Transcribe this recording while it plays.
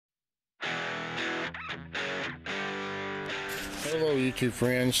Hello YouTube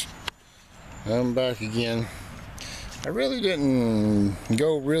friends, I'm back again. I really didn't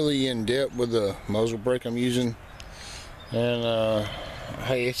go really in depth with the muzzle brake I'm using, and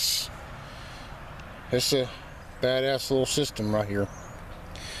hey, it's a badass little system right here.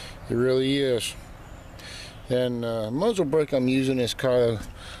 It really is. And muzzle brake I'm using is called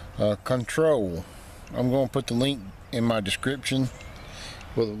Kahntrol. I'm going to put the link in my description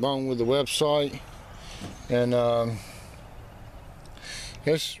along with the website, and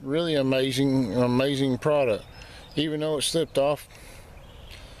it's really an amazing product. Even though it slipped off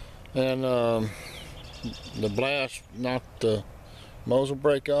and the blast knocked the muzzle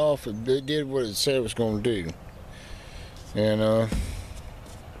brake off, it did what it said it was going to do, and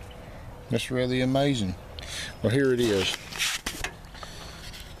it's really amazing. Well, here it is.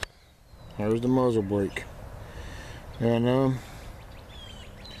 There's the muzzle brake, and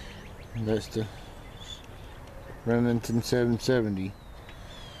that's the Remington 770.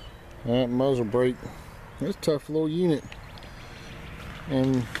 That muzzle brake, it's a tough little unit,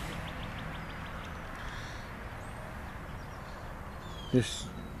 and just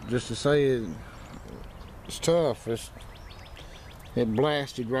to say it's tough. It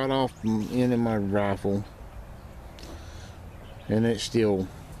blasted right off the end of my rifle, and it still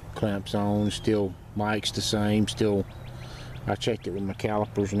clamps on, still mic's the same, still I checked it with my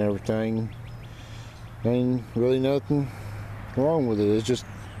calipers and everything. Ain't really nothing wrong with it. It's just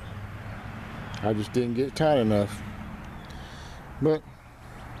I just didn't get it tight enough. But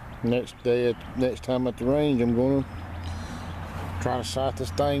next time at the range, I'm gonna try to sight this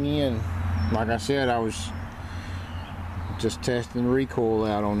thing in. Like I said, I was just testing the recoil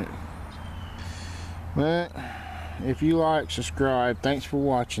out on it. But if you like, subscribe. Thanks for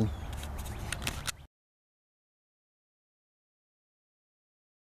watching.